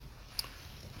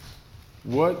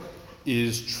What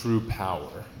is true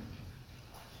power?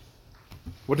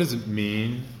 What does it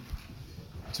mean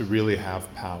to really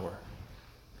have power?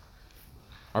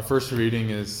 Our first reading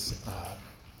is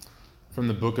from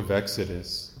the book of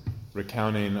Exodus,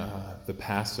 recounting the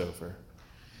Passover.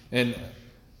 And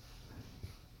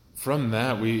from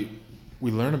that, we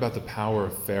learn about the power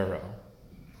of Pharaoh,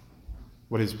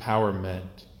 what his power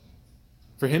meant.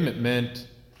 For him, it meant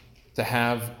to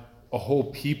have a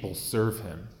whole people serve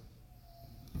him,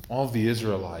 all of the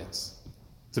Israelites,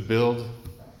 to build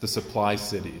the supply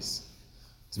cities,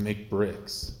 to make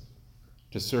bricks,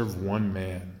 to serve one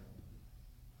man.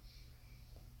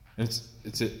 And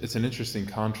it's an interesting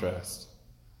contrast,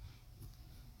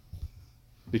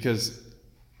 because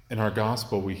in our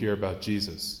gospel we hear about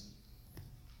Jesus.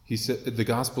 The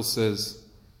gospel says,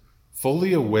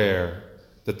 fully aware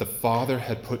that the Father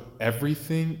had put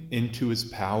everything into his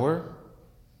power,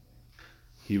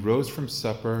 he rose from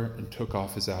supper and took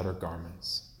off his outer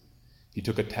garments. He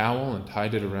took a towel and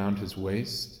tied it around his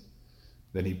waist.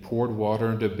 Then he poured water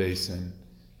into a basin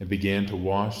and began to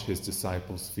wash his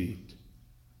disciples' feet.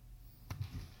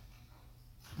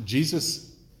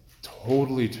 Jesus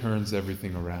totally turns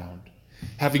everything around.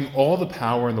 Having all the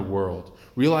power in the world,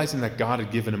 realizing that God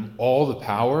had given him all the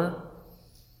power,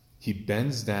 he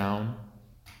bends down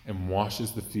and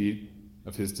washes the feet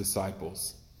of his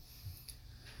disciples.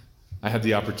 I had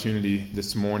the opportunity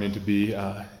this morning to be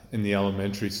in the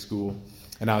elementary school,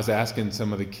 and I was asking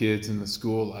some of the kids in the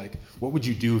school, like, what would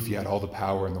you do if you had all the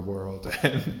power in the world?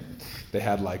 And they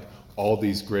had like all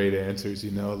these great answers,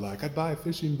 like I'd buy a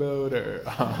fishing boat, or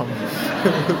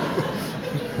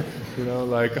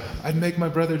like I'd make my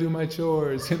brother do my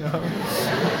chores.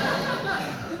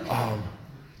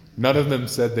 None of them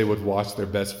said they would wash their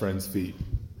best friend's feet.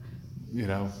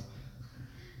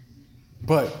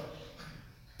 But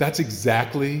that's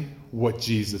exactly what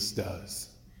Jesus does.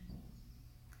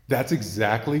 That's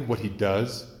exactly what he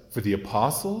does for the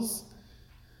apostles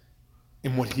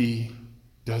and what he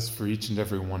does for each and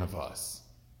every one of us.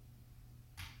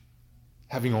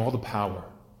 Having all the power,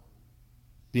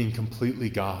 being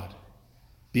completely God,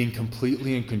 being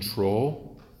completely in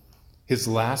control. His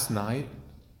last night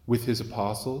with his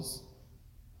apostles,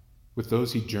 with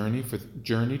those he journeyed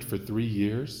for 3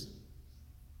 years,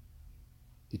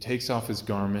 he takes off his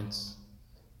garments,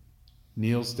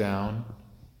 kneels down,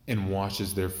 and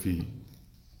washes their feet.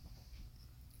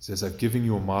 He says, I've given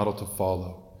you a model to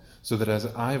follow, so that as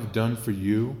I have done for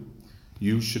you,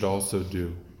 you should also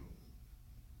do.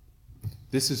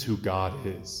 This is who God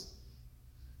is.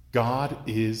 God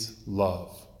is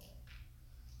love.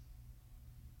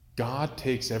 God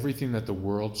takes everything that the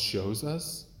world shows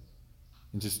us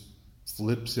and just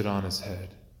flips it on his head.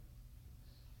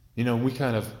 We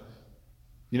kind of,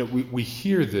 we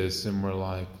hear this and we're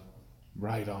like,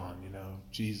 right on,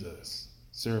 Jesus,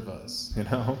 serve us,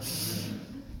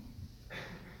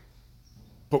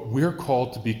 But we're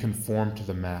called to be conformed to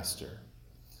the Master.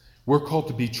 We're called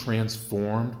to be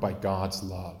transformed by God's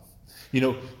love.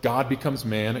 God becomes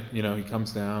man, he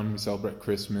comes down, we celebrate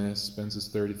Christmas, spends his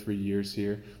 33 years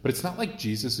here. But it's not like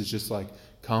Jesus is just like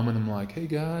coming and like, hey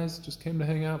guys, just came to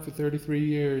hang out for 33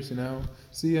 years,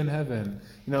 see you in heaven.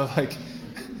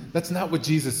 That's not what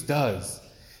Jesus does.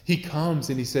 He comes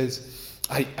and he says,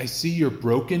 I see your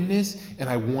brokenness and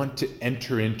I want to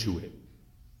enter into it.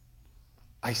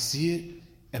 I see it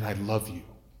and I love you.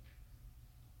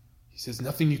 He says,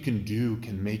 nothing you can do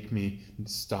can make me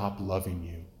stop loving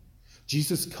you.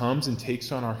 Jesus comes and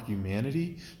takes on our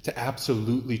humanity to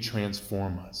absolutely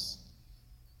transform us,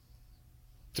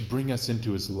 to bring us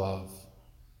into his love.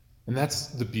 And that's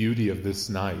the beauty of this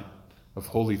night of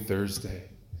Holy Thursday,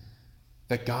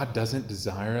 that God doesn't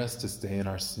desire us to stay in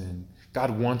our sin. God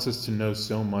wants us to know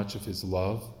so much of his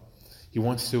love. He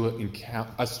wants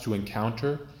us to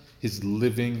encounter his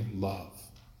living love.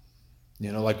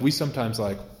 We sometimes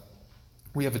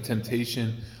we have a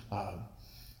temptation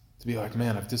to be like,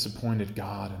 man, I've disappointed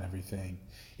God and everything.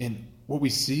 And what we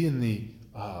see in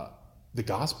the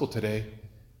gospel today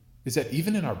is that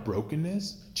even in our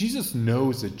brokenness, Jesus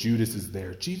knows that Judas is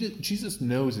there. Jesus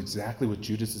knows exactly what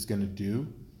Judas is going to do,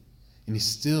 and he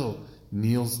still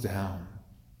kneels down.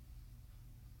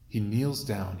 He kneels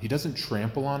down. He doesn't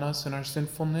trample on us in our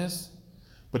sinfulness,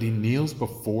 but he kneels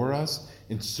before us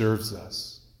and serves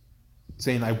us,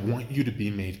 saying, I want you to be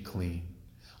made clean.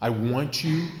 I want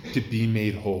you to be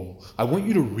made whole. I want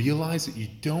you to realize that you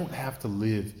don't have to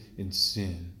live in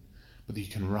sin, but that you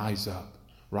can rise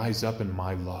up in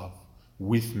my love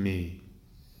with me.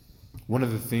 One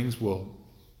of the things we'll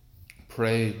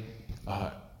pray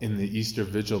in the Easter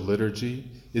Vigil liturgy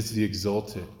is the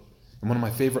Exultet. And one of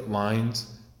my favorite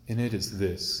lines in it is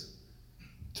this: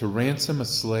 To ransom a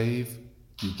slave,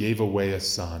 you gave away a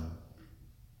son.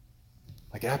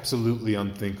 Like absolutely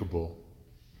unthinkable.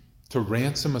 To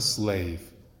ransom a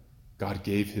slave, God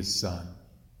gave his son.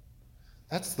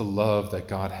 That's the love that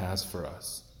God has for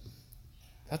us.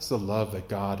 That's the love that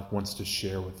God wants to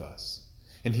share with us.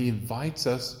 And he invites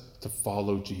us to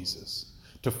follow Jesus,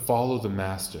 to follow the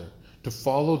Master, to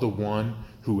follow the one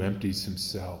who empties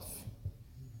himself.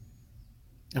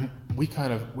 And we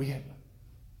have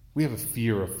a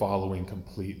fear of following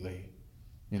completely,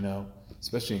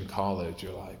 especially in college.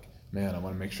 You're like, man, I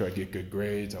want to make sure I get good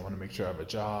grades. I want to make sure I have a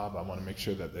job. I want to make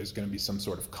sure that there's going to be some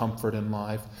sort of comfort in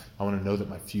life. I want to know that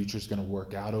my future is going to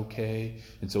work out okay.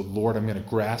 And so, Lord, I'm going to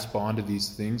grasp onto these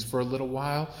things for a little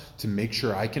while to make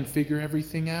sure I can figure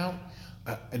everything out.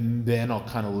 And then I'll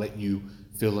kind of let you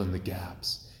fill in the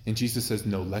gaps. And Jesus says,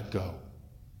 no, let go.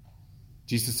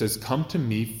 Jesus says, come to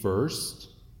me first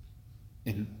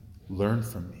and learn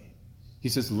from me. He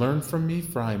says, learn from me,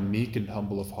 for I am meek and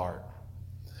humble of heart.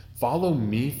 Follow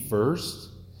me first,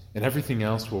 and everything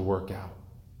else will work out.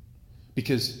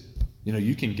 Because,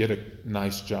 you can get a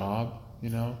nice job,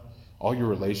 all your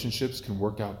relationships can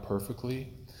work out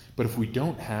perfectly. But if we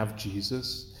don't have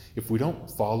Jesus, if we don't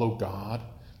follow God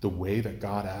the way that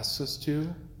God asks us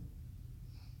to,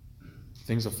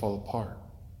 things will fall apart.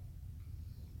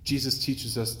 Jesus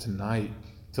teaches us tonight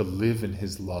to live in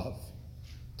his love,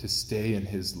 to stay in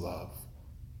his love.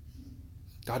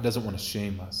 God doesn't want to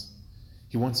shame us.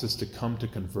 He wants us to come to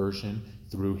conversion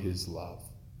through his love.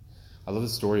 I love the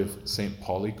story of St.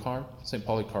 Polycarp. St.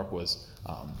 Polycarp was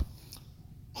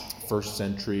first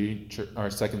century or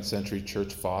second century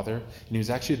church father, and he was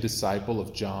actually a disciple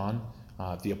of John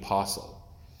the Apostle.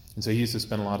 And so he used to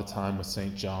spend a lot of time with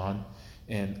St. John.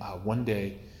 And one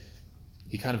day,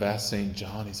 he kind of asked St.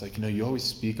 John, he's like, you always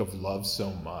speak of love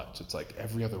so much. It's like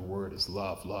every other word is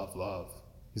love, love, love.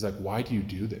 He's like, why do you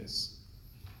do this?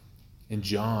 And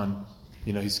John,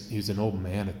 he's an old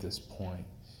man at this point,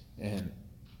 and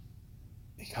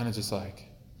he kind of just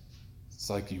it's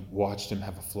like you watched him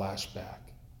have a flashback,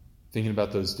 thinking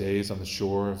about those days on the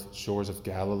shores of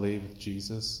Galilee with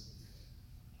Jesus.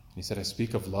 And he said, I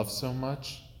speak of love so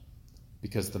much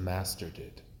because the Master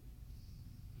did.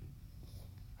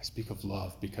 I speak of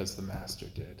love because the Master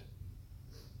did.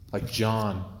 Like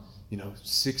John,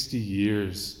 60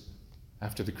 years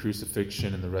after the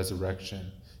crucifixion and the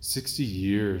resurrection, 60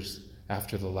 years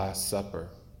after the Last Supper,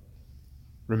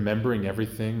 remembering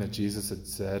everything that Jesus had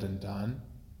said and done,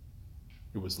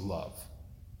 it was love.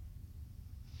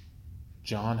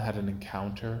 John had an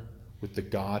encounter with the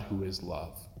God who is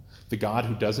love, the God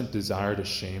who doesn't desire to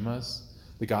shame us,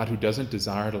 the God who doesn't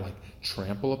desire to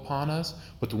trample upon us,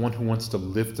 but the one who wants to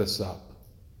lift us up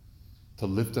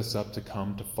to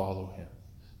come to follow him,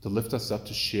 to lift us up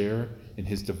to share in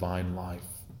his divine life.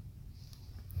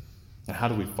 And how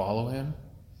do we follow him?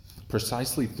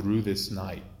 Precisely through this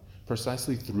night,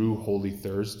 precisely through Holy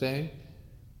Thursday,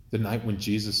 the night when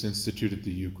Jesus instituted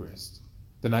the Eucharist,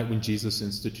 the night when Jesus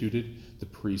instituted the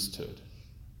priesthood.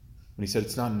 When he said,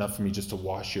 it's not enough for me just to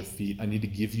wash your feet. I need to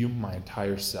give you my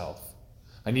entire self.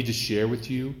 I need to share with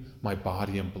you my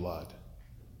body and blood.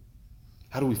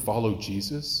 How do we follow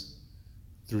Jesus?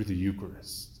 Through the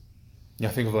Eucharist. I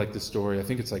think of the story, I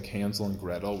think it's like Hansel and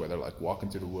Gretel, where they're walking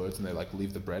through the woods and they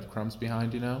leave the breadcrumbs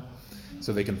behind,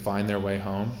 so they can find their way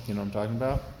home. You know what I'm talking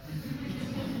about?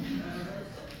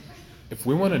 If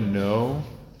we want to know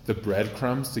the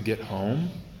breadcrumbs to get home,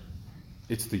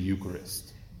 it's the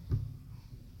Eucharist.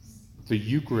 The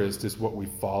Eucharist is what we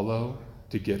follow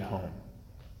to get home.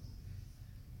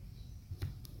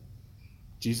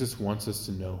 Jesus wants us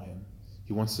to know him.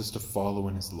 He wants us to follow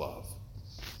in his love.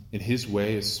 And his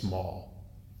way is small.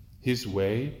 His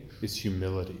way is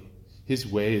humility. His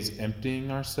way is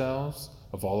emptying ourselves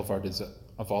of all of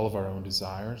our own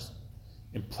desires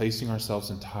and placing ourselves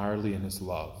entirely in his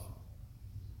love.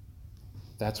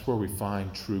 That's where we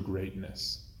find true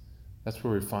greatness. That's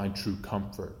where we find true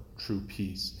comfort, true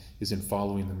peace, is in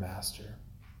following the Master.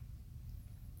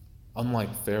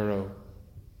 Unlike Pharaoh,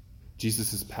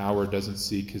 Jesus' power doesn't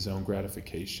seek his own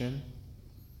gratification.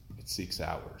 It seeks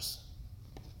ours.